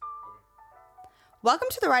Welcome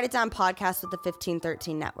to the Write It Down podcast with the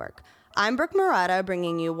 1513 Network. I'm Brooke Murata,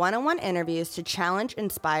 bringing you one-on-one interviews to challenge,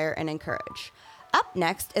 inspire, and encourage. Up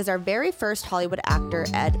next is our very first Hollywood actor,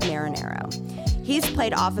 Ed Marinaro. He's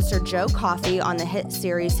played Officer Joe Coffey on the hit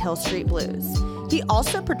series Hill Street Blues. He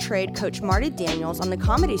also portrayed Coach Marty Daniels on the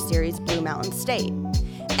comedy series Blue Mountain State.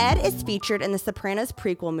 Ed is featured in the Sopranos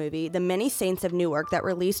prequel movie, The Many Saints of Newark, that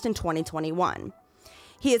released in 2021.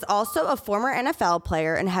 He is also a former NFL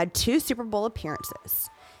player and had 2 Super Bowl appearances.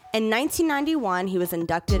 In 1991, he was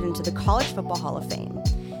inducted into the College Football Hall of Fame.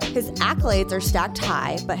 His accolades are stacked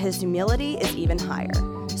high, but his humility is even higher.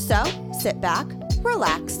 So, sit back,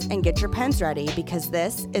 relax, and get your pens ready because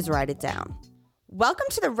this is Write It Down. Welcome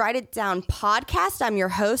to the Write It Down podcast. I'm your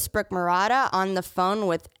host, Brooke Murata, on the phone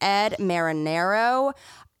with Ed Marinaro.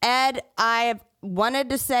 Ed, I've wanted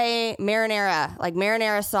to say marinara, like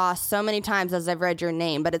marinara sauce, so many times as I've read your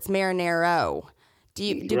name, but it's Marinaro.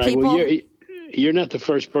 Do right, people? Well, you're not the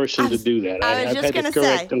first person to do that. I've had to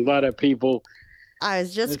correct a lot of people. I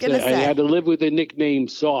was just going to say. I had to live with the nickname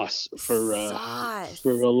Sauce for a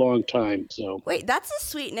long time. So wait, that's a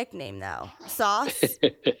sweet nickname though. Sauce.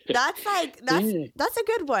 That's a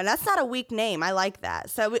good one. That's not a weak name. I like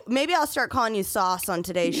that. So maybe I'll start calling you Sauce on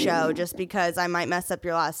today's show just because I might mess up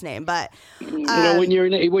your last name. But when you're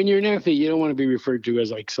an athlete, you don't want to be referred to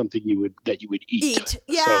as like something you would eat.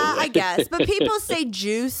 Yeah, so. I guess. But people say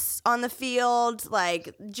juice on the field.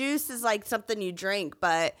 Like juice is like something you drink,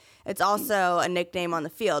 but it's also a nickname on the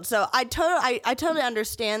field. So I totally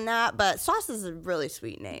understand that, but Sauce is a really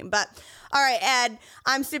sweet name. But all right, Ed,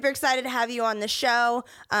 I'm super excited to have you on the show.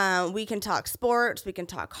 We can talk sports, we can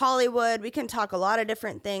talk Hollywood, we can talk a lot of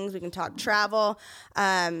different things, we can talk travel.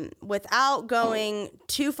 Without going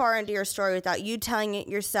too far into your story, without you telling it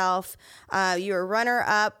yourself, you were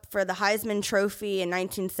runner-up for the Heisman Trophy in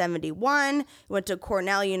 1971. You went to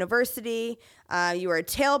Cornell University. You were a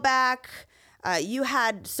tailback. You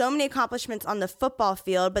had so many accomplishments on the football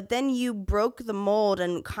field, but then you broke the mold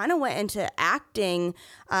and kind of went into acting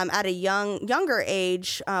at a younger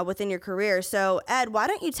age within your career. So, Ed, why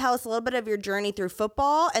don't you tell us a little bit of your journey through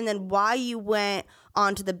football and then why you went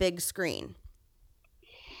onto the big screen?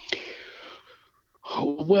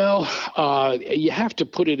 Well, you have to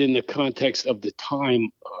put it in the context of the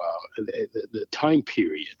time, the time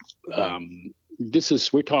period.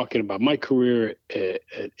 We're talking about my career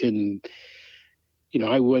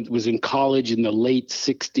I was in college in the late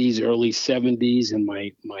 60s, early 70s, and my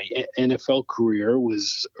NFL career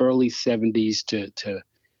was early 70s to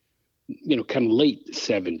kind of late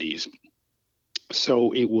 70s.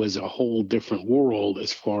 So it was a whole different world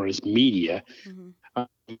as far as media. Mm-hmm.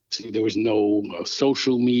 There was no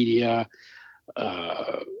social media.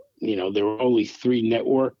 There were only 3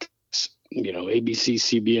 networks, ABC,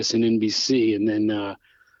 CBS, and NBC. And then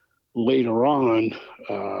later on,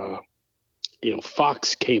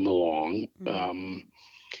 Fox came along.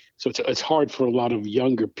 So it's hard for a lot of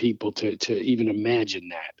younger people to even imagine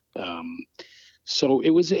that. So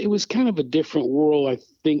it was kind of a different world, I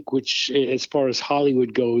think, which as far as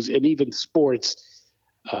Hollywood goes and even sports,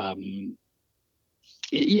 to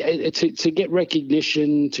get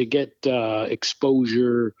recognition, to get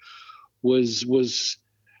exposure was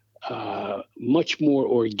much more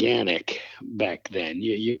organic back then.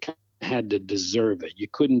 You had to deserve it. You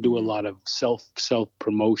couldn't do a lot of self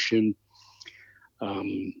promotion.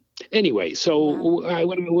 Anyway, so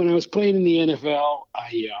when I was playing in the NFL,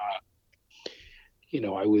 I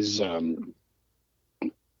was I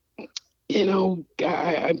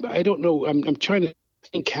don't know. I'm trying to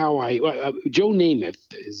think how Joe Namath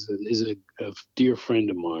is a dear friend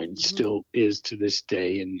of mine, still is to this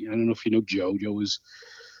day, and I don't know if you know Joe. Joe was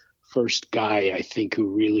first guy I think who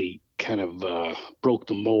really kind of broke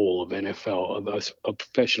the mold of NFL, of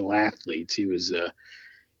professional athletes. He was a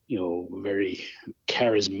very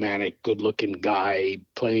charismatic, good-looking guy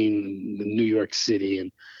playing in New York City,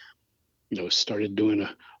 and started doing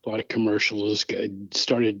a lot of commercials.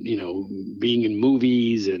 Started being in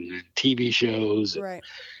movies and TV shows. Right.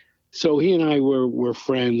 So he and I were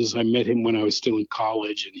friends. I met him when I was still in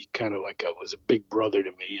college, and he kind of was a big brother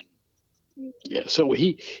to me. And yeah, so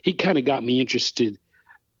he kind of got me interested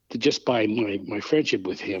just by my friendship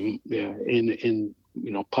with him, in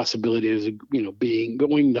possibilities of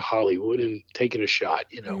going to Hollywood and taking a shot,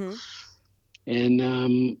 Mm-hmm. And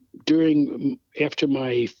after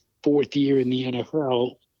my 4th year in the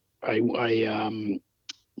NFL, I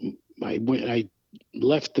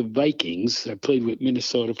left the Vikings. I played with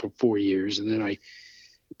Minnesota for 4 years, and then I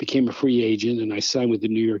became a free agent and I signed with the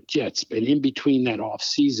New York Jets. And in between that off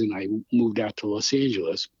season, I moved out to Los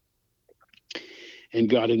Angeles and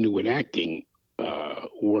got into an acting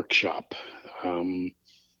workshop.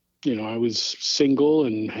 I was single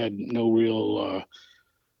and had no real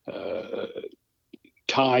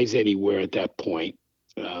ties anywhere at that point.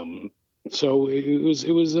 So it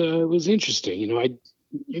was interesting.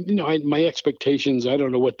 My expectations, I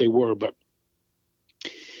don't know what they were, but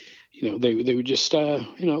they were just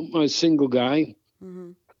I'm a single guy,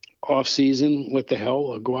 off season. What the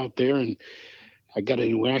hell? I'll go out there, and I got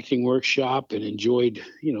into an acting workshop and enjoyed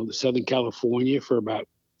the Southern California for about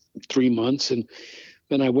 3 months, and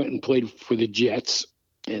then I went and played for the Jets,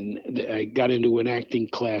 and I got into an acting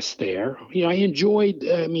class there. I enjoyed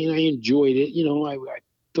it. I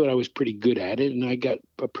thought I was pretty good at it, and I got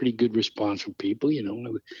a pretty good response from people.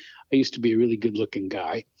 I used to be a really good-looking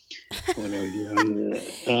guy when I was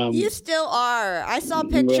young. You still are. I saw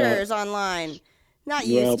pictures online. Not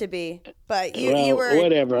used to be, but you were.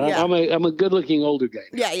 Whatever. Yeah. I'm a good-looking older guy.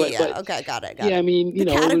 Yeah. Okay, got it. I mean, the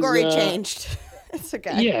category changed. It's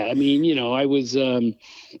okay. Yeah, I mean, I was, I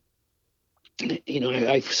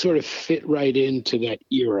sort of fit right into that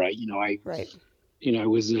era. Right. I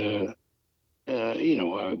was,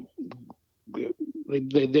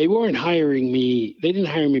 they weren't hiring me. They didn't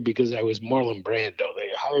hire me because I was Marlon Brando. They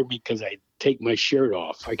hired me because I take my shirt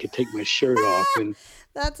off. I could take my shirt off, and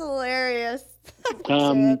that's hilarious.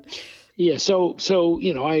 Yeah. So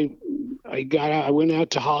I went out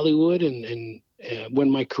to Hollywood, and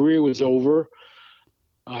when my career was over,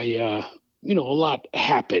 a lot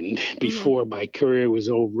happened before my career was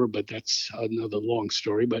over, but that's another long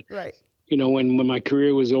story. But right. When my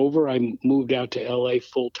career was over, I moved out to LA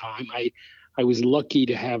full time. I was lucky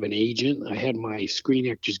to have an agent. I had my Screen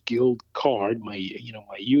Actors Guild card, my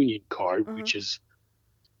union card, which is,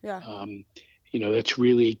 that's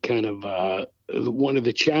really kind of one of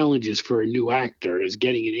the challenges for a new actor is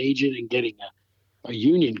getting an agent and getting a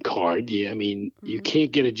union card. Yeah, I mean, you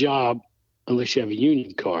can't get a job unless you have a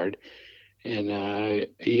union card, and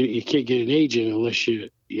you can't get an agent unless you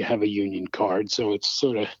have a union card. So it's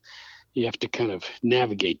sort of, you have to kind of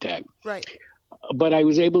navigate that. Right. But I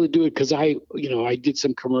was able to do it because I did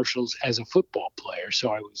some commercials as a football player, so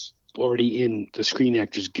I was already in the Screen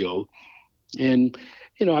Actors Guild, and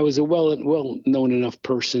I was a well known enough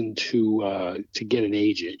person to get an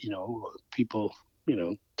agent. People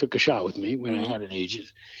took a shot with me when I had an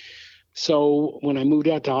agent. So when I moved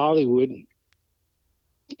out to Hollywood,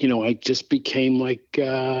 I just became like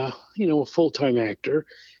a full-time actor,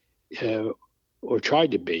 or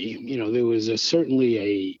tried to be. There was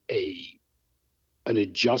certainly an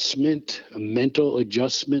adjustment, a mental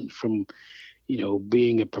adjustment from,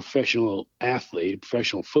 being a professional athlete, a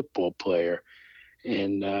professional football player,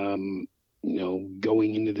 and,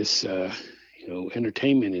 going into this,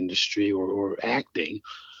 entertainment industry or acting.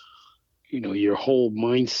 Your whole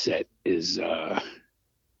mindset is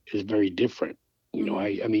very different.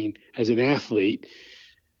 I mean, as an athlete,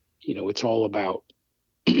 it's all about,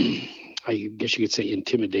 I guess you could say,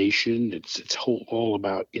 intimidation. It's all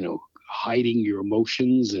about, hiding your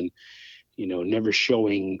emotions and, never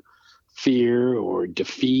showing fear or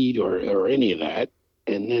defeat or any of that.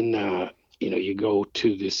 And then, you go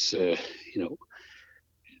to this,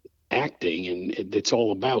 acting, and it's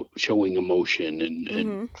all about showing emotion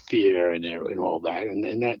and fear and all that.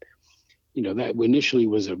 And that, that initially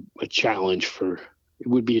was a challenge it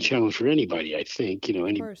would be a challenge for anybody, I think,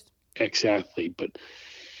 any ex-athlete. But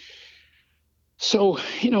so,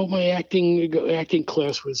 my acting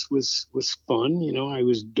class was fun. I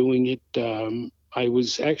was doing it.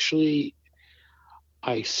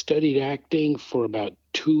 I studied acting for about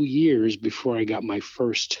 2 years before I got my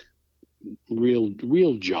first real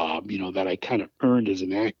job, that I kind of earned as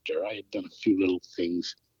an actor. I had done a few little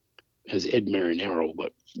things as Ed Marinero,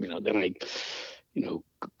 but, then I,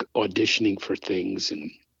 auditioning for things,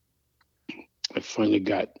 and I finally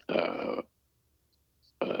got,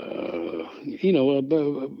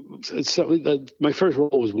 my first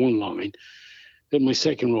role was 1 line. Then my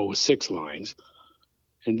second role was 6 lines.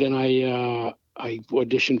 And then I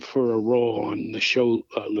auditioned for a role on the show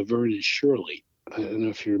Laverne and Shirley. I don't know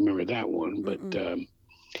if you remember that one, but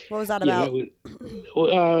what was that about?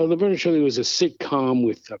 Laverne and Shirley was a sitcom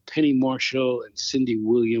with Penny Marshall and Cindy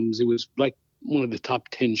Williams. It was like one of the top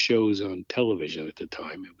 10 shows on television at the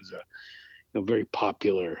time. It was a very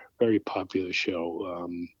popular show.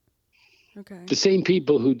 Okay. The same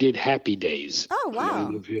people who did Happy Days. Oh wow!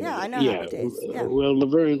 I know Happy Days. Yeah. Well,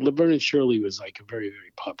 Laverne and Shirley was like a very,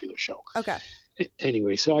 very popular show. Okay.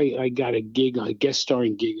 Anyway, so I got a guest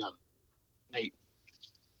starring gig on.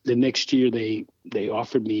 The next year they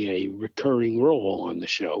offered me a recurring role on the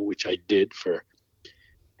show, which I did for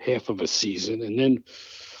half of a season, and then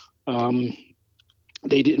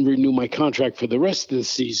they didn't renew my contract for the rest of the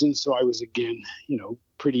season. So I was again,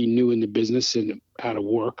 pretty new in the business and out of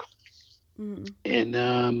work. Mm-hmm.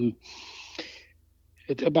 And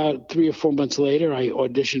about 3 or 4 months later, I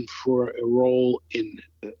auditioned for a role in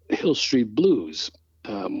Hill Street Blues,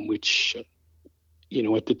 which, at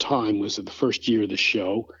the time was the first year of the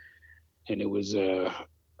show. And it was, I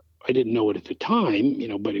didn't know it at the time,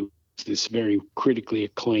 but it was this very critically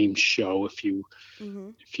acclaimed show. If you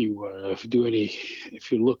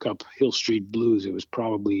look up Hill Street Blues, it was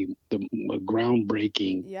probably a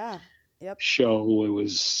groundbreaking show. It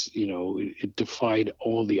was, it defied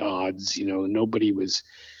all the odds. There were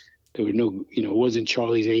no, it wasn't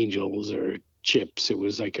Charlie's Angels or Chips. It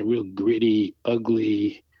was like a real gritty,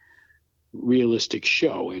 ugly, realistic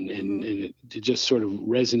show, and it just sort of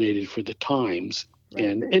resonated for the times. Right.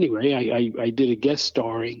 And anyway, I did a guest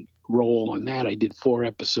starring role on that. I did 4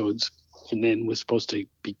 episodes, and then was supposed to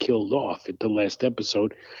be killed off at the last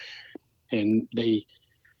episode. And they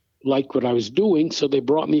liked what I was doing, so they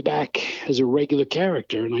brought me back as a regular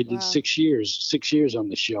character, and I did 6 years on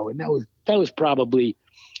the show. And that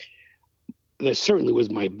certainly was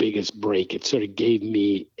my biggest break. It sort of gave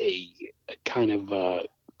me a kind of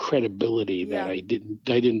credibility that I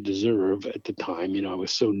didn't deserve at the time. I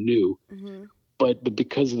was so new. Mm-hmm. But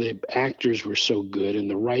because the actors were so good and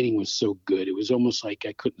the writing was so good, it was almost like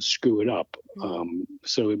I couldn't screw it up. Mm-hmm.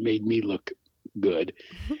 So it made me look good.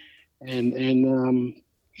 Mm-hmm.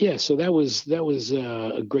 So that was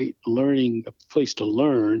a great place to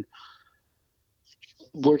learn,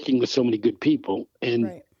 working with so many good people.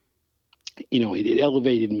 And, it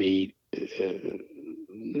elevated me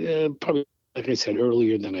probably, like I said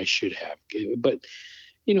earlier, than I should have. But,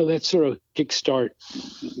 that sort of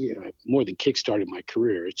more than kickstarted my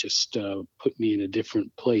career. It just put me in a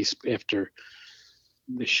different place after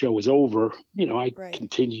the show was over. I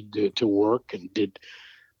continued to work and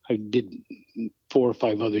I did 4 or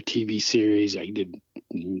 5 other TV series. I did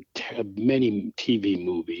many TV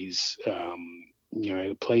movies.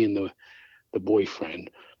 I play in the boyfriend.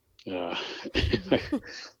 I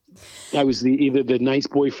was either the nice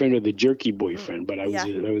boyfriend or the jerky boyfriend, but I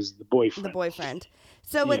was the boyfriend. The boyfriend.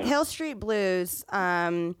 So with Hill Street Blues,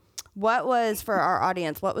 what was, for our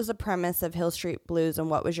audience, what was the premise of Hill Street Blues, and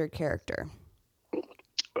what was your character?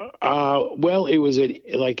 Well, it was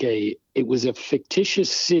a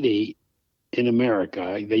fictitious city in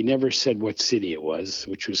America. They never said what city it was,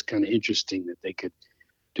 which was kind of interesting that they could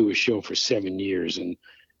do a show for 7 years and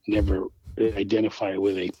never identify it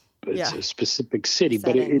with a specific city.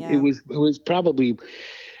 Setting, but it was probably,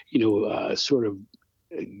 sort of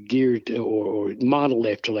geared or modeled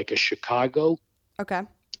after like a Chicago. Okay.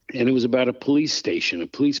 And it was about a police station, a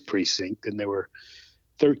police precinct, and there were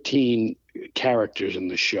 13 characters in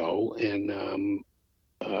the show. And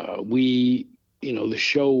the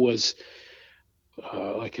show was,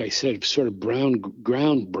 like I said, sort of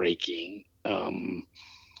groundbreaking.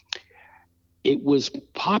 It was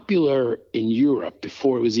popular in Europe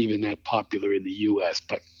before it was even that popular in the U.S.,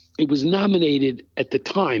 but it was nominated at the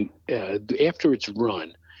time. After its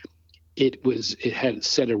run, it had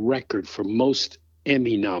set a record for most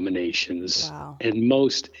Emmy nominations. Wow. And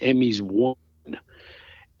most Emmys won.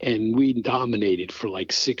 And we dominated for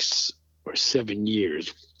like 6 or 7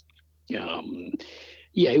 years.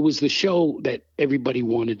 It was the show that everybody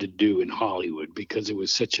wanted to do in Hollywood because it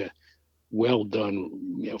was such a well done,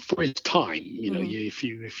 for its time. If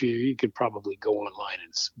you could probably go online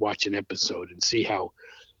and watch an episode and see how,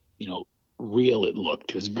 real it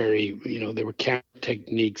looked. It was very, there were camera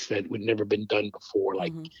techniques that would never been done before,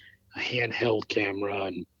 like a handheld camera,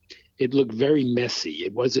 and it looked very messy.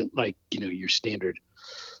 It wasn't like, your standard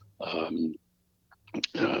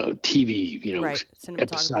TV,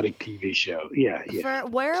 episodic TV show. Yeah.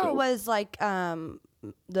 Where was like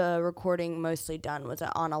the recording mostly done? Was it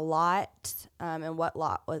on a lot? And what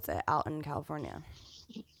lot was it out in California?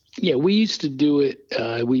 Yeah, we used to do it.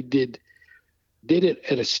 We did it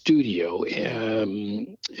at a studio.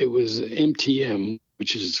 It was MTM,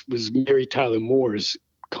 which was Mary Tyler Moore's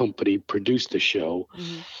company, produced the show.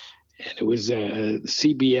 Mm-hmm. And it was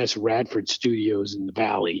CBS Radford Studios in the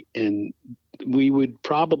Valley. And we would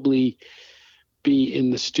probably be in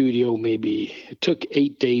the studio, maybe it took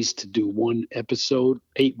 8 days to do one episode,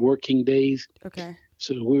 8 working days. Okay.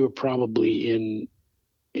 So we were probably in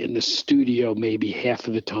the studio maybe half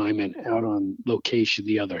of the time and out on location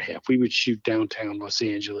the other half. We would shoot downtown Los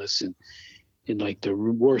Angeles and in like the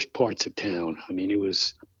worst parts of town. I mean, it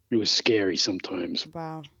was scary sometimes.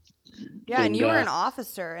 Wow. Yeah, and you were an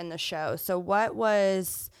officer in the show. So what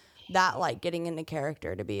was that like, getting into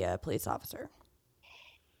character to be a police officer?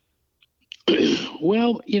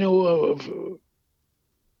 Well,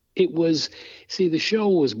 it was, see, the show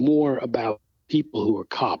was more about people who were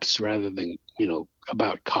cops rather than,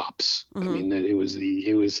 about cops. I mean, that it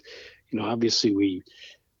was, obviously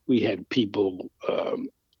we had people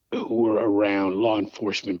who were around, law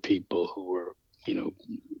enforcement people who were,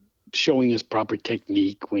 showing us proper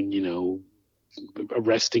technique when,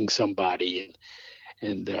 arresting somebody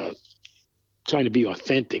and trying to be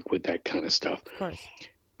authentic with that kind of stuff. Of course.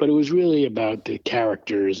 But it was really about the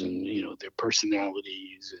characters and, their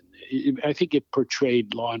personalities. And I think it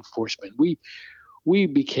portrayed law enforcement. We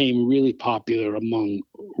became really popular among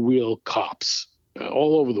real cops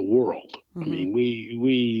all over the world. I mean,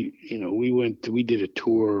 we did a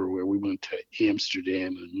tour where we went to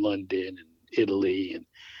Amsterdam and London and Italy,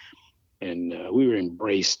 and we were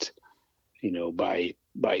embraced,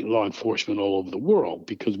 by law enforcement all over the world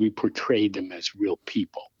because we portrayed them as real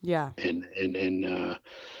people. Yeah. And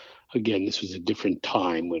again, this was a different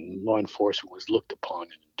time when law enforcement was looked upon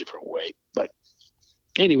in a different way. But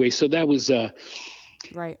anyway, so that was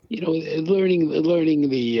right. Learning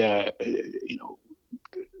the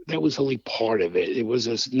that was only part of it. It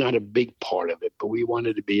was not a big part of it, but we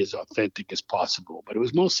wanted to be as authentic as possible. But it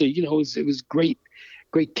was mostly, it was great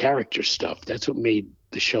character stuff. That's what made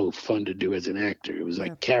the show fun to do as an actor. It was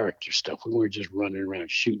like character stuff. We weren't just running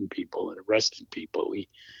around shooting people and arresting people. We,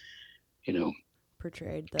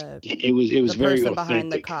 portrayed the very person authentic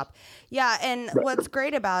behind the cop. Yeah, and what's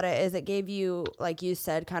great about it is it gave you, like you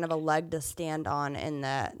said, kind of a leg to stand on in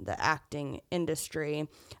the acting industry.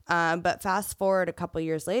 But fast forward a couple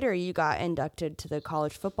years later, you got inducted to the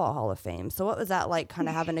College Football Hall of Fame. So what was that like, kind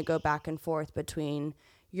of having to go back and forth between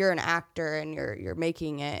you're an actor and you're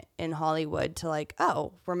making it in Hollywood to like,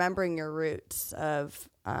 remembering your roots of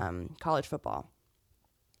college football?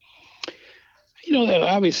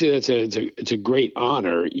 Obviously it's a great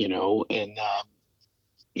honor, and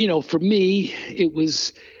for me it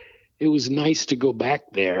was nice to go back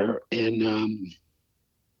there and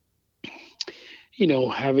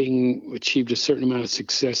having achieved a certain amount of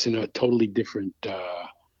success in a totally different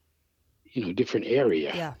different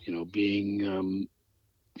area. Yeah. Being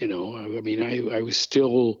I was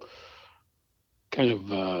still kind of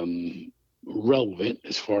relevant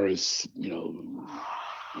as far as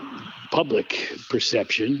public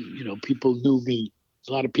perception. People knew me.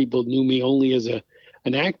 A lot of people knew me only as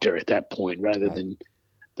an actor at that point, rather than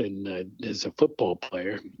as a football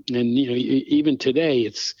player. And even today,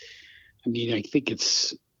 I think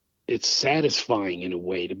it's satisfying in a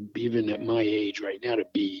way to, even at my age right now, to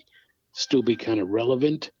still be kind of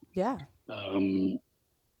relevant. Yeah.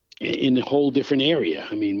 In a whole different area.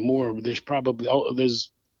 I mean, there's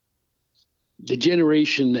the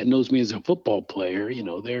generation that knows me as a football player,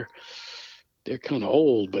 they're kind of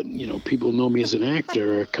old, but people know me as an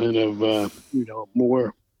actor are kind of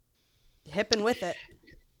more hip and with it.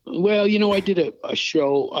 Well, I did a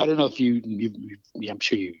show. I don't know if I'm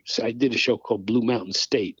sure I did a show called Blue Mountain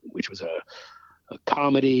State, which was a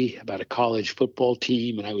comedy about a college football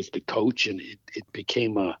team, and I was the coach, and it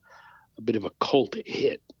became a bit of a cult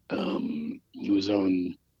hit. It was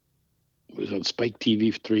on Spike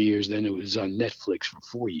TV for 3 years. Then it was on Netflix for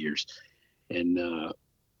 4 years. And,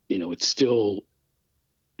 it's still,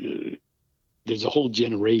 there's a whole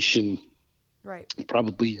generation, right,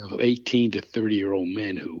 probably of 18 to 30-year-old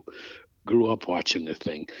men who grew up watching the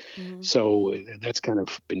thing. Mm-hmm. So that's kind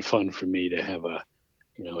of been fun for me to have a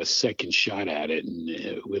second shot at it,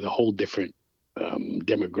 and with a whole different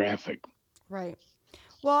demographic. Right.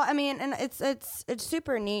 Well, I mean, and it's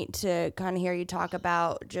super neat to kind of hear you talk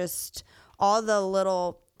about just all the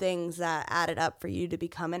little things that added up for you to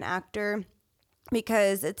become an actor,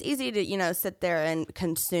 because it's easy to, sit there and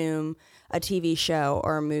consume a TV show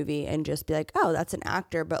or a movie and just be like, oh, that's an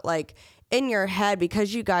actor. But like in your head,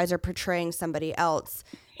 because you guys are portraying somebody else,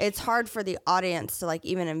 it's hard for the audience to like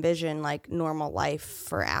even envision like normal life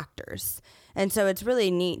for actors. And so it's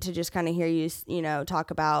really neat to just kind of hear you,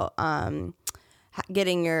 talk about,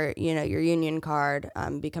 getting your union card,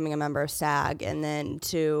 becoming a member of SAG, and then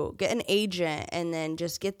to get an agent, and then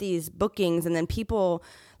just get these bookings, and then people,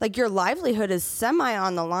 like, your livelihood is semi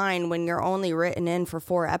on the line when you're only written in for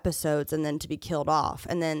 4 episodes and then to be killed off.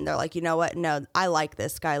 And then they're like, you know what? No, I like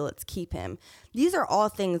this guy. Let's keep him. These are all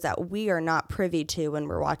things that we are not privy to when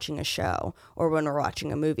we're watching a show or when we're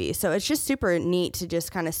watching a movie. So it's just super neat to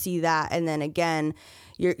just kind of see that. And then again,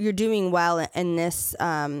 you're doing well in this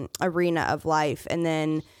arena of life. And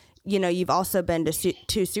then, you've also been to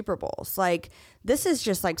 2 Super Bowls. Like, this is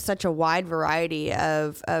just like such a wide variety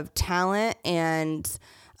of talent and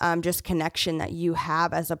just connection that you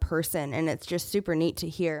have as a person. And it's just super neat to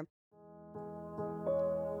hear.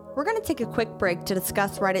 We're going to take a quick break to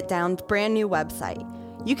discuss Write It Down's brand new website.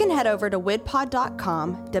 You can head over to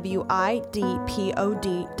widpod.com,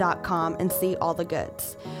 WIDPOD.com, and see all the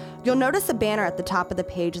goods. You'll notice a banner at the top of the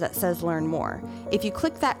page that says Learn More. If you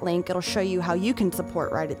click that link, it'll show you how you can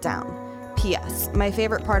support Write It Down. P.S. My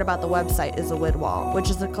favorite part about the website is the Wid Wall,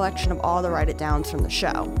 which is a collection of all the Write It Downs from the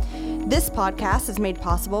show. This podcast is made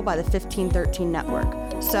possible by the 1513 Network,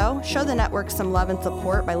 so show the network some love and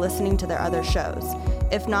support by listening to their other shows.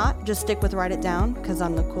 If not, just stick with Write It Down, because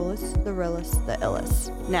I'm the coolest, the realest, the illest.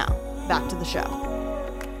 Now, back to the show.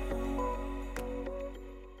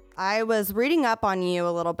 I was reading up on you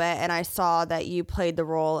a little bit, and I saw that you played the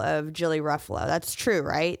role of Jilly Ruffalo. That's true,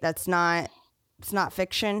 right? It's not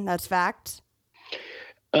fiction. That's fact.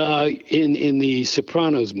 In the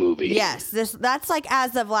Sopranos movie. Yes, that's like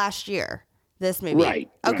as of last year. This movie, right?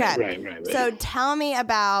 Okay, right. So tell me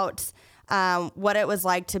about what it was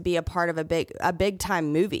like to be a part of a big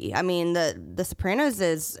time movie. I mean, the Sopranos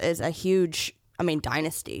is a huge,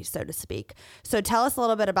 dynasty, so to speak. So tell us a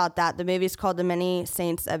little bit about that. The movie is called The Many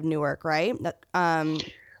Saints of Newark, right? And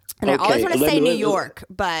I always want to say New York,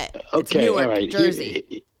 but it's Newark, all right.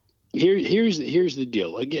 Jersey. Here's the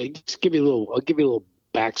deal. Again, I'll give you a little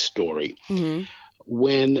backstory. Mm-hmm.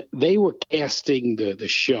 When they were casting the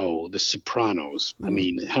show, The Sopranos,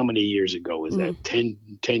 mm-hmm. How many years ago was mm-hmm.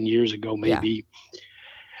 that? 10 years ago, maybe. Yeah.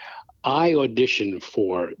 I auditioned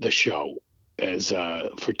for the show as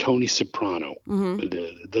for Tony Soprano,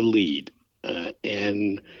 mm-hmm. the lead,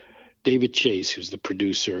 and David Chase, who's the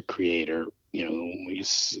producer, creator.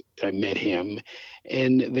 I met him,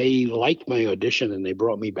 and they liked my audition, and they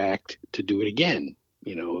brought me back to do it again.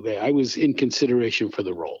 I was in consideration for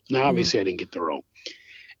the role. Now, obviously, mm-hmm. I didn't get the role.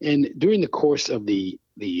 And during the course of the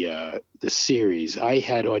series, I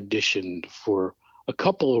had auditioned for a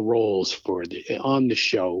couple of roles on the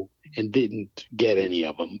show and didn't get any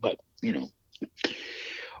of them. But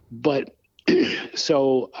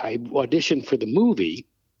so I auditioned for the movie.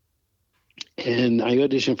 And I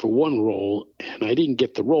auditioned for one role, and I didn't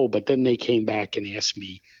get the role. But then they came back and asked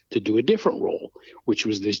me to do a different role, which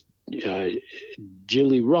was this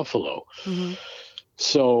Jilly Ruffalo. Mm-hmm.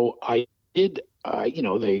 So I did. I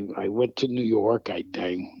went to New York. I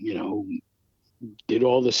did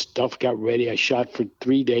all the stuff, got ready. I shot for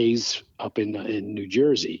 3 days up in New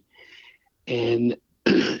Jersey, and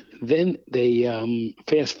then they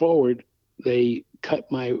fast forward. They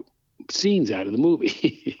cut my scenes out of the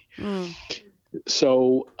movie.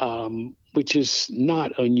 So, which is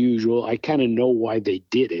not unusual. I kind of know why they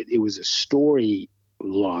did it. It was a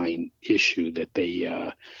storyline issue that they,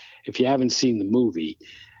 if you haven't seen the movie,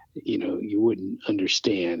 you wouldn't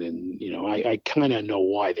understand. And, I kind of know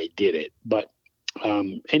why they did it. But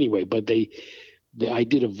anyway, I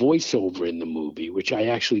did a voiceover in the movie, which I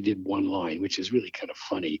actually did one line, which is really kind of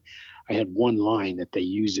funny. I had one line that they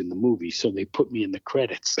used in the movie, so they put me in the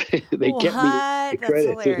credits. They kept me in the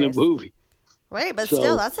credits in the movie. Right, but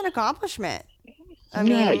still, that's an accomplishment.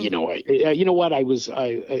 Yeah, you know what?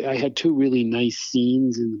 I had two really nice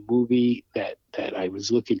scenes in the movie that I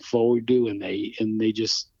was looking forward to, and they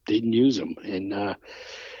just didn't use them. And are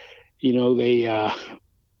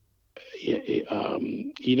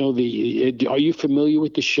you familiar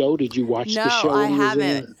with the show? Did you watch the show? No, I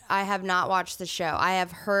haven't. I have not watched the show. I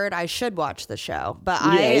have heard I should watch the show, but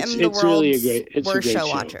I am the world's worst show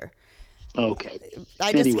watcher. Okay.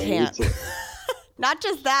 I just can't. Not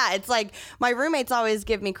just that. It's like my roommates always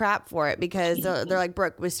give me crap for it because they're like,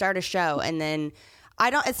 Brooke, we start a show and then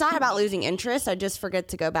it's not about losing interest. I just forget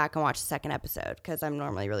to go back and watch the second episode because I'm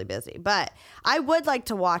normally really busy. But I would like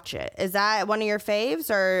to watch it. Is that one of your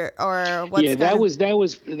faves or what's that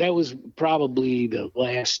was probably the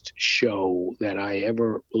last show that I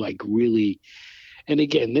ever really. And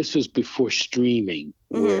again, this was before streaming,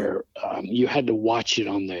 mm-hmm. where you had to watch it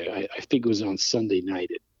on I think it was on Sunday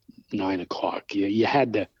night at 9:00. You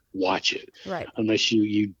had to watch it, right? Unless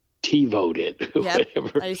you TiVo'd it, or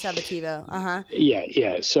whatever. I used to have a TiVo. Uh-huh.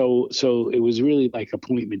 Yeah. So it was really like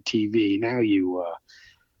appointment TV. Now you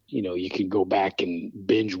can go back and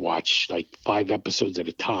binge watch like 5 episodes at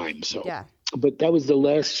a time. So yeah. But that was the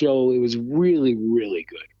last show. It was really, really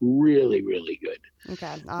good. Really, really good.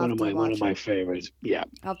 Okay. One of my favorites. Yeah.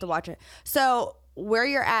 I'll have to watch it. So where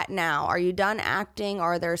you're at now, are you done acting,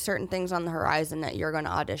 or are there certain things on the horizon that you're going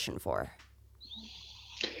to audition for?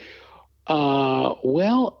 I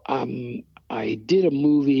did a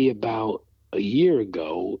movie about a year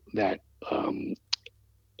ago that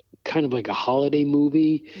kind of like a holiday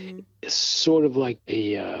movie, mm-hmm. sort of like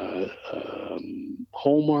a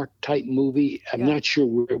Hallmark type movie. I'm not sure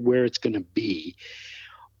where it's going to be,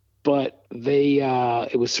 but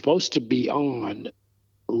it was supposed to be on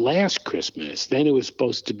last Christmas. Then it was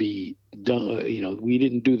supposed to be done. We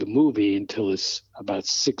didn't do the movie until it's about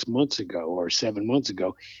 6 months ago or 7 months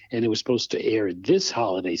ago, and it was supposed to air this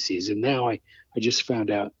holiday season. Now I just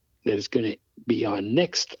found out that it's going to be on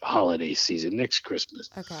next holiday season, next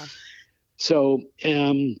Christmas. Okay. So,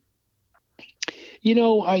 I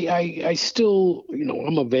still,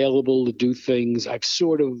 I'm available to do things. I've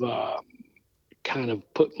sort of kind of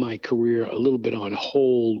put my career a little bit on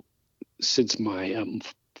hold since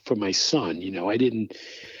for my son.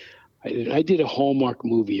 I did a Hallmark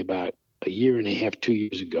movie about a year and a half, 2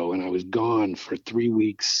 years ago, and I was gone for 3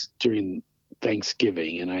 weeks during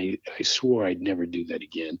Thanksgiving, and I swore I'd never do that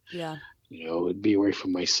again. Yeah. It'd be away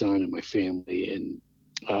from my son and my family, and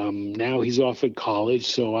now he's off at college,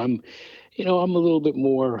 so I'm a little bit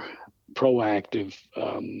more proactive.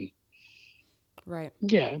 Right.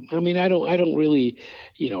 Yeah. I mean, I don't really,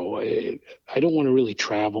 I don't want to really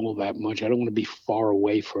travel that much. I don't want to be far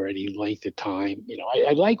away for any length of time.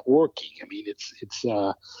 I like working. I mean,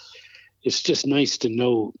 it's just nice to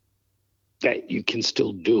know that you can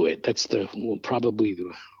still do it. That's probably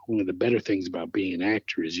one of the better things about being an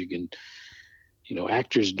actor is you can,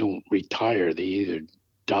 actors don't retire. They either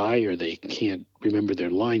die or they can't remember their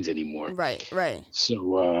lines anymore. Right.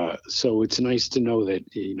 So it's nice to know that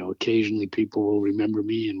occasionally people will remember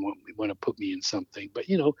me and want to put me in something. But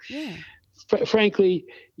frankly,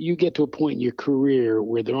 you get to a point in your career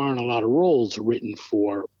where there aren't a lot of roles written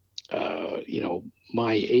for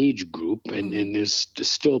my age group, and there's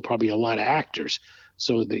still probably a lot of actors.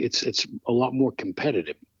 So it's a lot more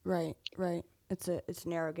competitive. Right. It's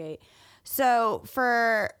narrow gate. So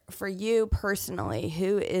for you personally,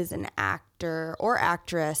 who is an actor or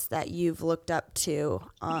actress that you've looked up to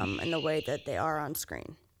in the way that they are on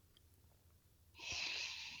screen?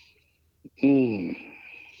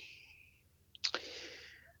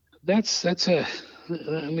 That's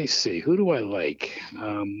let me see. Who do I like?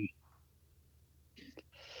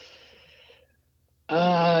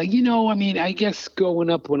 I mean, I guess growing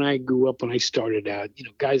up, when I grew up, when I started out,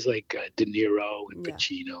 guys like De Niro and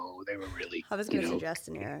Pacino, they were really. I was going to suggest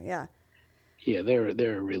De Niro, yeah. Yeah,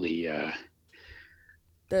 they're really.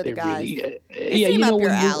 They're the guys. Really, they seem up your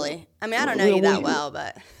alley. I mean, I don't know you that well,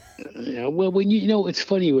 but. Yeah, well, when it's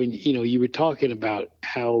funny when you were talking about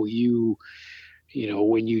how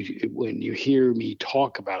when you hear me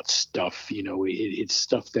talk about stuff, it's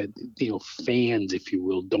stuff that fans, if you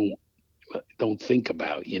will, don't think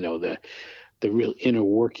about, the real inner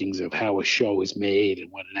workings of how a show is made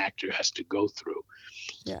and what an actor has to go through.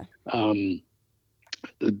 Yeah.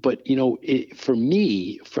 But for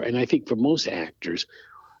me, and I think for most actors,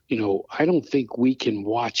 I don't think we can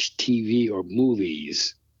watch TV or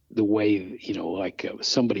movies the way like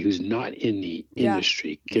somebody who's not in the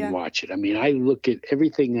industry can watch it. I mean, I look at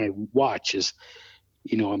everything I watch as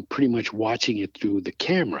I'm pretty much watching it through the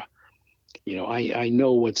camera. I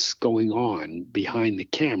know what's going on behind the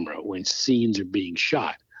camera when scenes are being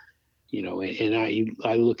shot, and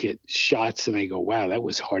I look at shots and I go, wow, that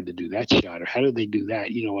was hard to do that shot, or how did they do that?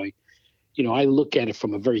 I look at it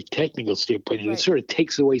from a very technical standpoint, and it sort of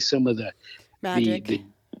takes away some of the magic.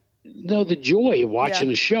 The joy of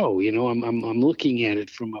watching a show. I'm looking at it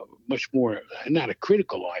from a much more, not a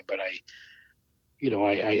critical eye, but I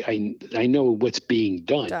know what's being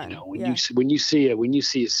done. When you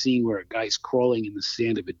see a scene where a guy's crawling in the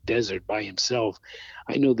sand of a desert by himself,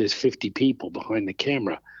 I know there's 50 people behind the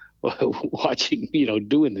camera watching,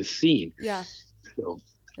 doing the scene. Yeah. So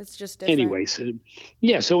it's just different. Anyway, so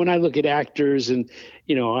when I look at actors and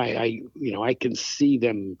I can see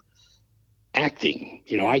them acting.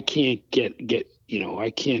 I can't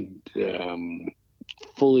I can't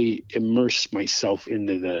fully immerse myself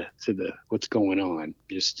into the what's going on.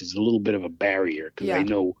 Just as a little bit of a barrier because I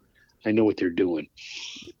know what they're doing.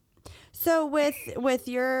 So with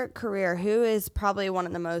your career, who is probably one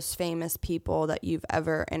of the most famous people that you've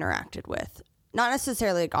ever interacted with? Not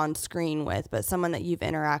necessarily like on screen with, but someone that you've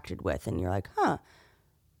interacted with and you're like, huh.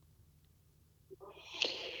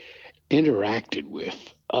 Interacted with.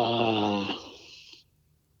 I've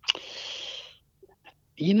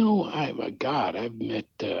met,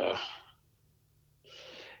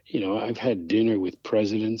 I've had dinner with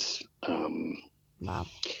presidents. Wow.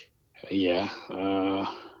 Yeah.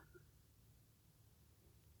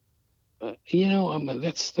 I'm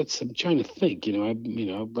trying to think,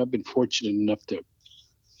 I've been fortunate enough to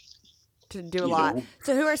do a lot.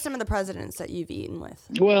 So who are some of the presidents that you've eaten with?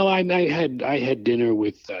 Well, I had dinner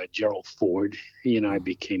with Gerald Ford. He and I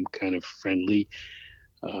became kind of friendly.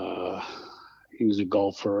 He was a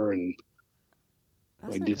golfer, and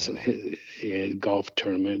That's I did incredible. some golf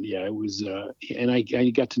tournament. Yeah, it was, and I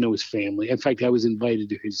got to know his family. In fact, I was invited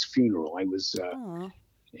to his funeral. I was Oh,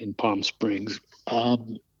 in Palm Springs.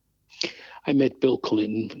 Um, I met Bill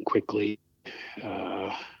Clinton quickly.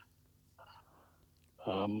 Uh,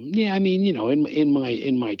 yeah, I mean,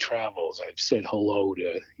 in my travels, I've said hello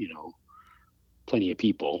to plenty of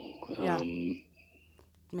people. yeah,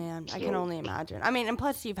 man, I can So only imagine. I mean, and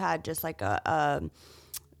plus you've had just like a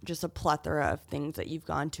plethora of things that you've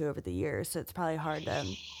gone to over the years, so it's probably hard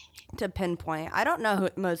to pinpoint. I don't know who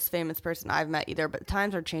the most famous person I've met either, but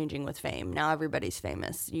times are changing with fame. Now everybody's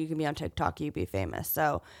famous. You can be on TikTok, you be famous.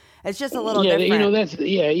 So it's just a little yeah, different.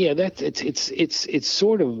 that's it's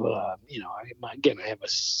sort of again, I have a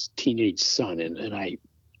teenage son, and I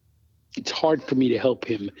it's hard for me to help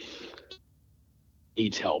him.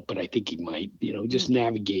 Needs help, but I think he might, just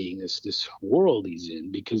navigating this world he's in,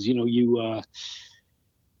 because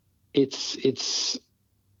it's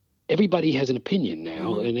everybody has an opinion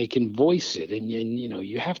now, Mm-hmm. and they can voice it, and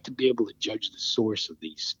you have to be able to judge the source of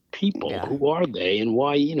these people. Yeah, Who are they, and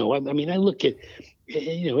why? I mean, I look at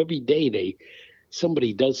every day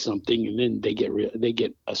somebody does something, and then they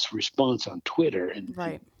get a response on Twitter, and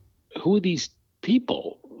right. who are these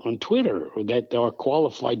people on Twitter that are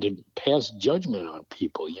qualified to pass judgment on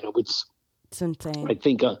people? It's insane. I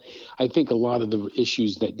think I think a lot of the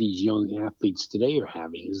issues that these young athletes today are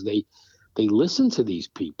having is they listen to these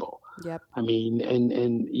people. Yep. I mean,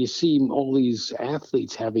 and you see all these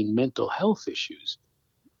athletes having mental health issues.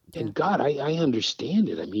 Yeah. And God, I understand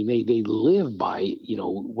it. I mean, they live by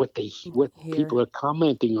what Here. people are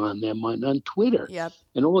commenting on them on Twitter, Yep.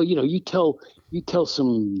 and you tell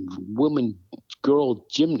some woman girl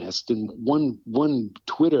gymnast, and one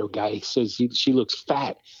Twitter guy says she looks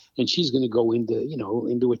fat, and she's going to go into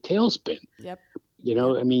a tailspin. Yep.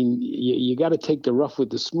 Yep. I mean, you got to take the rough with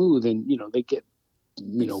the smooth, and they get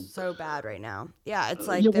It's so bad right now. Yeah, it's yeah,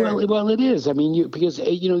 like they're well, it is. I mean, because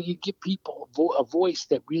you give people a voice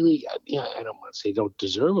that really, I don't want to say don't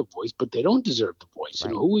deserve a voice, but they don't deserve the voice.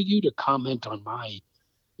 right. Who are you to comment on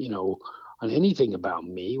you know, on anything about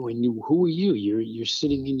me? Who are you? You're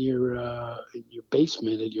sitting in your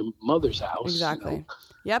basement at your mother's house. Exactly.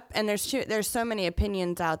 Yep. And there's so many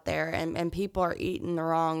opinions out there, and people are eating the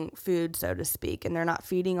wrong food, so to speak, and they're not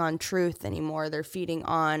feeding on truth anymore. They're feeding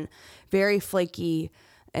on very flaky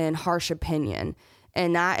and harsh opinion.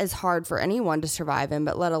 And that is hard for anyone to survive in,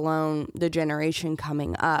 but let alone the generation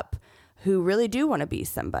coming up who really do want to be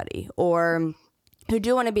somebody, or who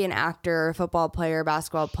do want to be an actor, a football player,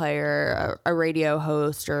 basketball player, a radio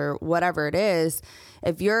host, or whatever it is.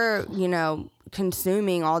 If you're,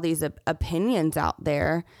 consuming all these opinions out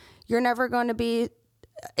there, you're never going to be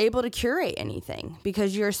able to curate anything,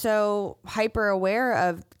 because you're so hyper aware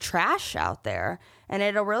of trash out there, and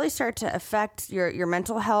it'll really start to affect your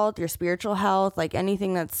mental health, your spiritual health, like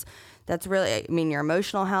anything that's really, I mean, your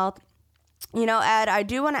emotional health. Ed, I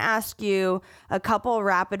do want to ask you a couple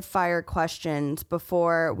rapid fire questions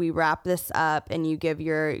before we wrap this up and you give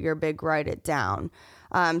your big write it down.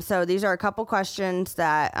 So these are a couple questions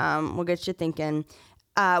that will get you thinking.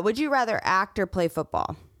 Would you rather act or play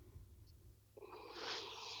football?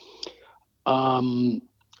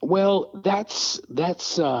 Well, that's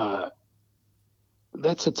a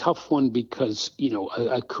tough one, because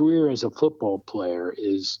a career as a football player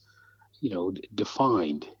is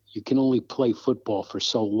defined. You can only play football for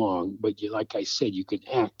so long, but like I said, you can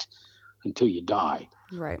act until you die.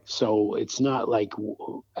 Right. So it's not like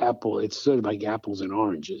apple. It's sort of like apples and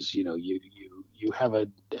oranges. You have a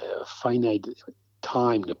finite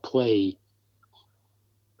time to play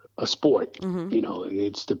a sport. Mm-hmm.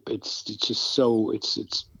 It's just so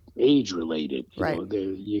it's age related. Right.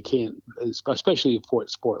 You can't, especially for a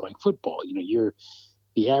sport like football.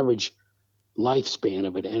 The average lifespan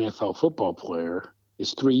of an NFL football player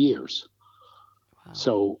is 3 years. Wow.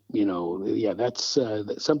 So, that's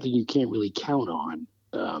something you can't really count on.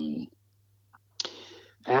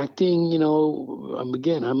 Acting,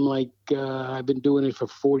 again, I'm like, I've been doing it for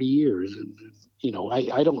 40 years, and,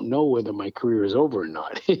 I don't know whether my career is over or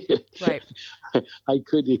not. Right.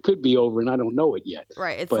 It could be over, and I don't know it yet.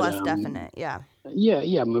 Right. It's But, less definite. Yeah.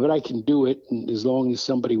 yeah, but I can do it, and as long as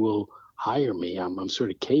somebody will hire me, I'm sort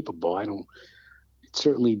of capable. It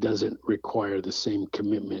certainly doesn't require the same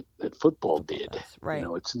commitment that football did. Does. Right.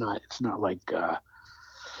 It's not like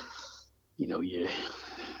you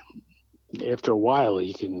after a while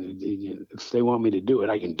you can, if they want me to do it,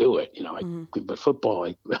 I can do it. But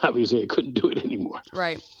football, obviously I couldn't do it anymore.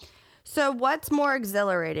 Right. So what's more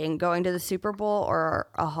exhilarating, going to the Super Bowl or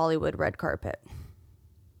a Hollywood red carpet?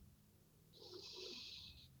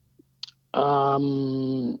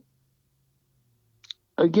 Um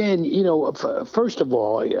again, first of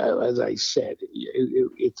all, as I said,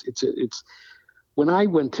 it's when I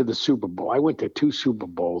went to the Super Bowl, I went to 2 Super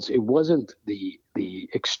Bowls. It wasn't the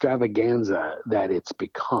extravaganza that it's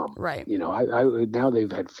become. Right. I now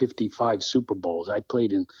they've had 55 Super Bowls. I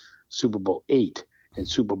played in Super Bowl 8 and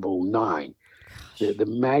Super Bowl 9. The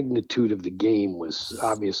magnitude of the game was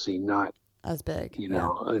obviously not as big.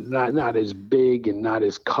 Not as big and not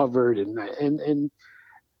as covered and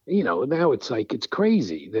now it's like it's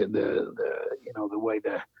crazy the way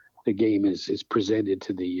the game is presented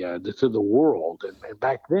to the world and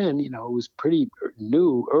back then it was pretty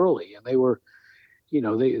new early and they were you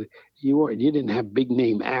didn't have big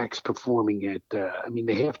name acts performing at the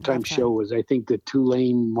halftime show was I think the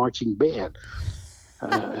Tulane marching band.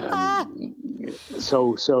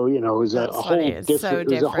 So it was a whole different. So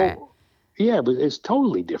different. But it's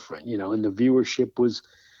totally different, and the viewership was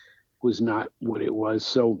not what it was.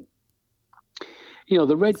 So,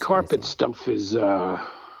 the red carpet stuff is, I've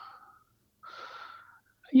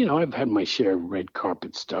had my share of red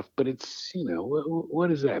carpet stuff, but it's, what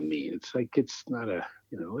does that mean? It's like, it's not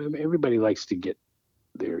everybody likes to get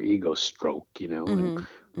their ego stroked, and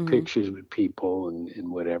pictures with people and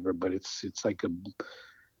whatever, but it's like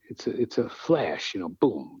it's a flash,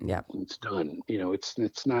 boom, it's done. It's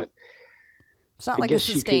not. It's not like a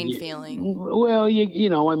sustained feeling. Well,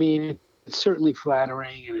 it's certainly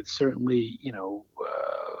flattering, and it's certainly,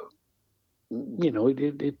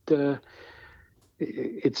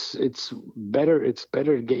 it's better. It's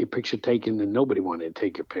better to get your picture taken than nobody wanted to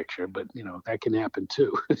take your picture, but that can happen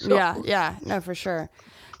too. So. Yeah, no, for sure.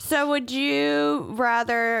 So, would you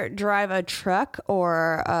rather drive a truck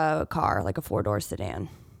or a car, like a 4-door sedan?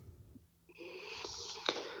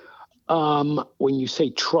 When you say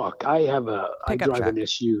truck, I drive truck. an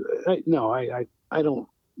SUV. I don't,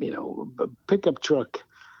 but pickup truck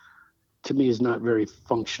to me is not very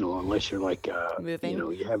functional unless you're like, moving.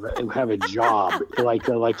 You have a job, like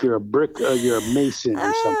you're you're a mason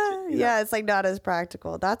or something. Yeah, it's like not as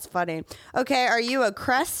practical. That's funny. Okay. Are you a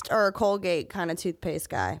Crest or a Colgate kind of toothpaste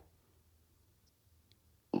guy?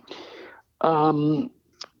 I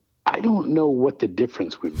don't know what the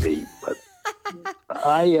difference would be, but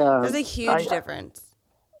there's a huge difference.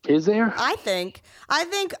 Is there? I think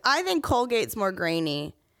Colgate's more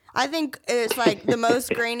grainy. I think it's like the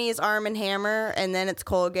most grainy is Arm & Hammer, and then it's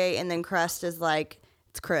Colgate, and then Crest is like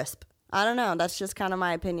it's crisp. I don't know. That's just kind of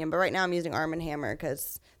my opinion. But right now I'm using Arm & Hammer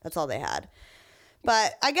because that's all they had.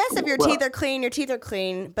 But I guess if your teeth are clean, your teeth are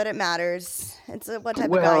clean. But it matters. It's what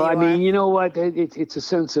type of guy you are. Well, I mean, you know what? It's a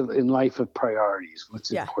sense in life of priorities.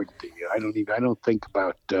 What's important to you? I don't think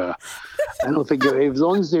about. I don't think as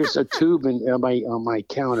long as there's a tube on my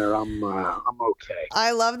counter, I'm okay.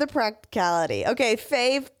 I love the practicality. Okay,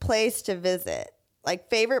 fave place to visit.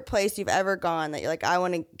 Like favorite place you've ever gone that you're like, I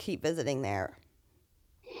want to keep visiting there.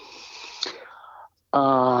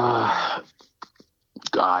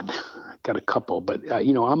 God, I got a couple, but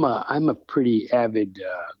I'm a pretty avid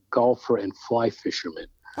golfer and fly fisherman.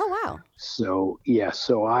 Oh wow! So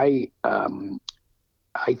I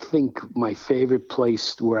think my favorite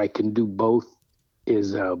place where I can do both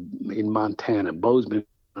is in Montana, Bozeman,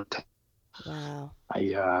 Montana. Wow!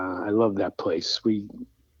 I love that place.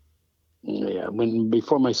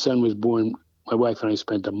 Before my son was born, my wife and I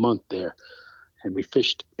spent a month there, and we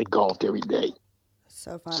fished and golfed every day.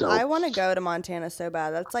 So fun. I want to go to Montana so bad.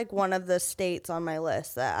 That's like one of the states on my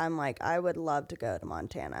list that I'm like, I would love to go to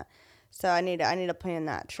Montana. So I need to plan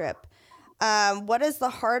that trip. What is the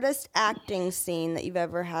hardest acting scene that you've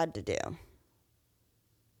ever had to do?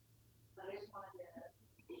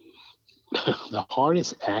 The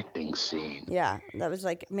hardest acting scene. Yeah, that was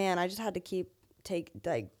like, man, I just had to keep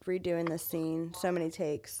redoing this scene. So many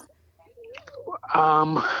takes.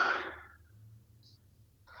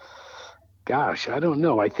 Gosh, I don't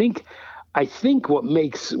know. I think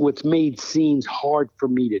what's made scenes hard for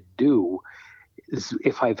me to do is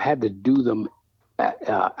if I've had to do them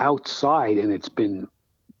outside and it's been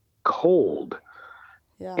cold.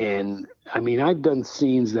 Yeah. And I mean, I've done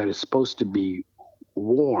scenes that are supposed to be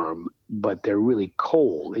warm, but they're really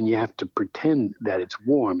cold, and you have to pretend that it's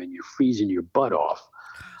warm, and you're freezing your butt off.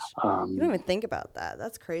 You don't even think about that.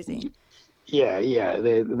 That's crazy. Yeah.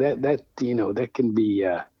 That can be.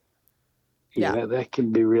 That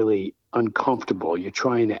can be really uncomfortable. You're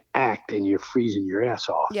trying to act and you're freezing your ass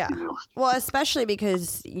off. Yeah. Well, especially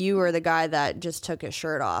because you were the guy that just took his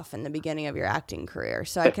shirt off in the beginning of your acting career.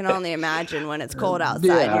 So I can only imagine when it's cold outside,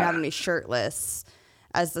 you're having to be shirtless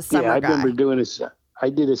as the summer guy. Yeah, I remember doing this. I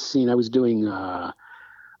did a scene. I was doing. I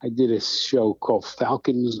did a show called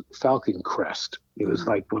Falcon Crest. It was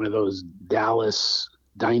like one of those Dallas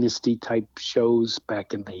dynasty type shows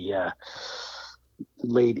back in the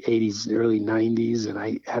late 80s, early 90s. And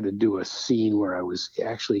I had to do a scene where I was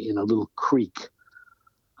actually in a little creek.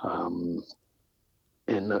 And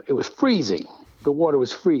it was freezing. The water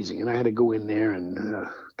was freezing. And I had to go in there and,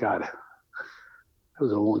 God, that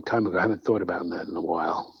was a long time ago. I haven't thought about that in a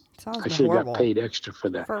while. Sounds I should have horrible. got paid extra for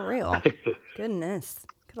that. For real. Goodness.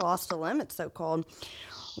 Could have lost a limb. It's so cold.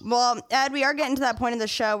 Well, Ed, we are getting to that point of the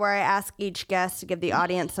show where I ask each guest to give the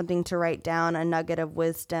audience something to write down, a nugget of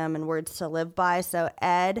wisdom and words to live by. So,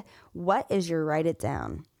 Ed, what is your write it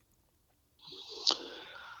down?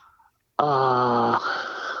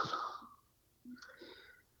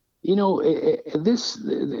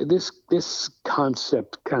 This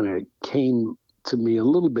concept kind of came to me a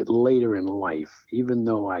little bit later in life, even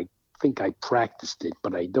though I think I practiced it,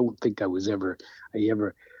 but I don't think I ever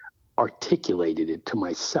articulated it to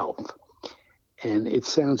myself. And it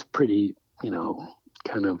sounds pretty,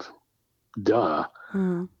 kind of duh.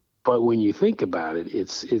 Mm-hmm. But when you think about it,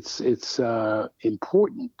 it's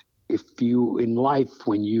important if you in life,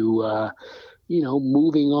 when you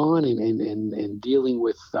moving on and dealing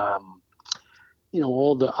with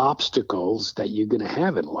all the obstacles that you're going to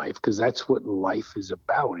have in life, because that's what life is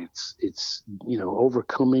about. It's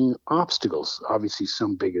overcoming obstacles, obviously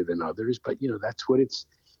some bigger than others, but that's what it's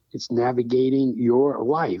navigating your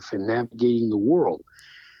life and navigating the world.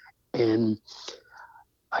 And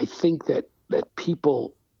I think that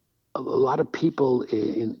a lot of people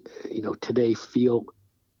in today feel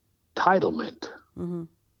entitlement. Mm-hmm.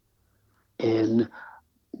 And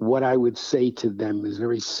what I would say to them is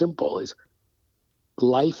very simple: is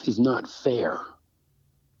life is not fair.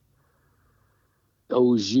 It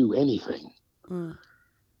owes you anything. Mm.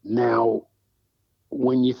 Now,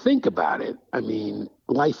 when you think about it, I mean,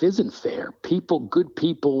 life isn't fair. Good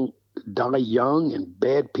people die young, and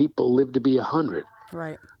bad people live to be 100.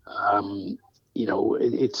 Right.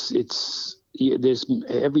 There's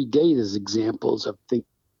every day there's examples of things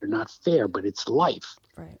that are not fair, but it's life.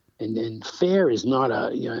 Right. And fair is not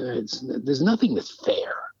there's nothing that's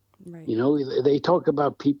fair. Right. They talk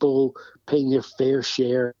about people paying their fair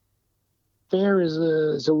share. Fair is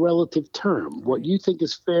a relative term. Right. What you think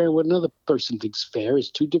is fair and what another person thinks fair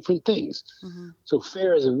is two different things. Mm-hmm. So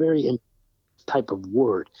fair is a very type of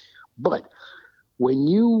word. But when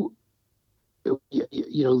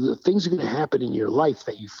the things are going to happen in your life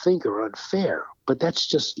that you think are unfair, but that's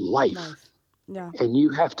just life. Yeah. And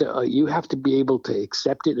you have to be able to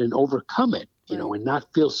accept it and overcome it, and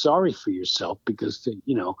not feel sorry for yourself, because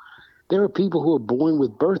there are people who are born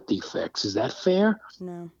with birth defects. Is that fair?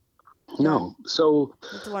 No. So you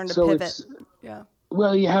have to learn to pivot. Yeah.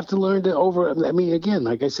 Well, you have to learn to again,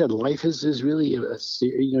 like I said, life is really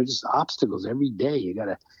just obstacles every day. You got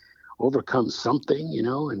to overcome something,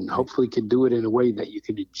 and hopefully can do it in a way that you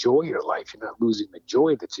can enjoy your life. You're not losing the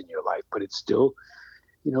joy that's in your life, but it's still,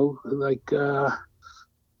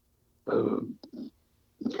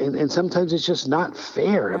 and sometimes it's just not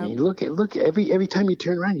fair. I mean, look every time you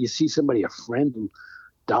turn around, you see somebody, a friend who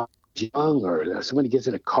dies young, or somebody gets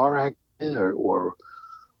in a car accident, or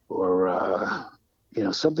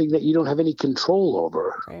something that you don't have any control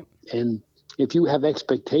over. Right. And if you have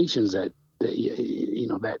expectations that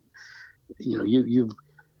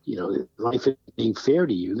life is being fair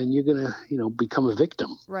to you, then you're gonna become a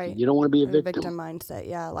victim. Right. You don't want to be a victim. Victim mindset.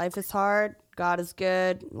 Yeah. Life is hard. God is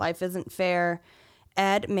good. Life isn't fair.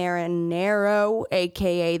 Ed Marinero,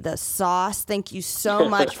 aka The Sauce, thank you so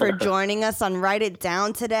much for joining us on Write It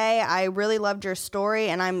Down today. I really loved your story,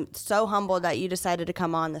 and I'm so humbled that you decided to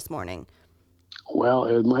come on this morning. Well,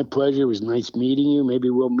 it was my pleasure. It was nice meeting you. Maybe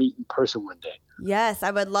we'll meet in person one day. Yes, I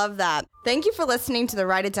would love that. Thank you for listening to the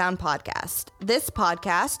Write It Down podcast. This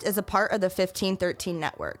podcast is a part of the 1513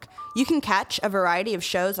 network. You can catch a variety of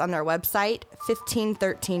shows on their website,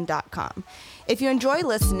 1513.com. If you enjoy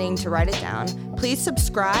listening to Write It Down, please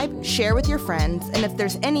subscribe, share with your friends, and if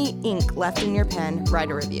there's any ink left in your pen, write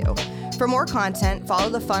a review. For more content, follow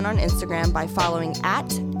the fun on Instagram by following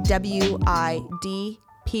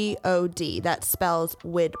 @WIDPOD. That spells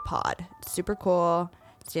WIDPod. Super cool.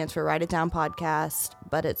 Stands for Write It Down Podcast,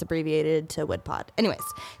 but it's abbreviated to WIDPod. Anyways,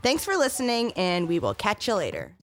 thanks for listening, and we will catch you later.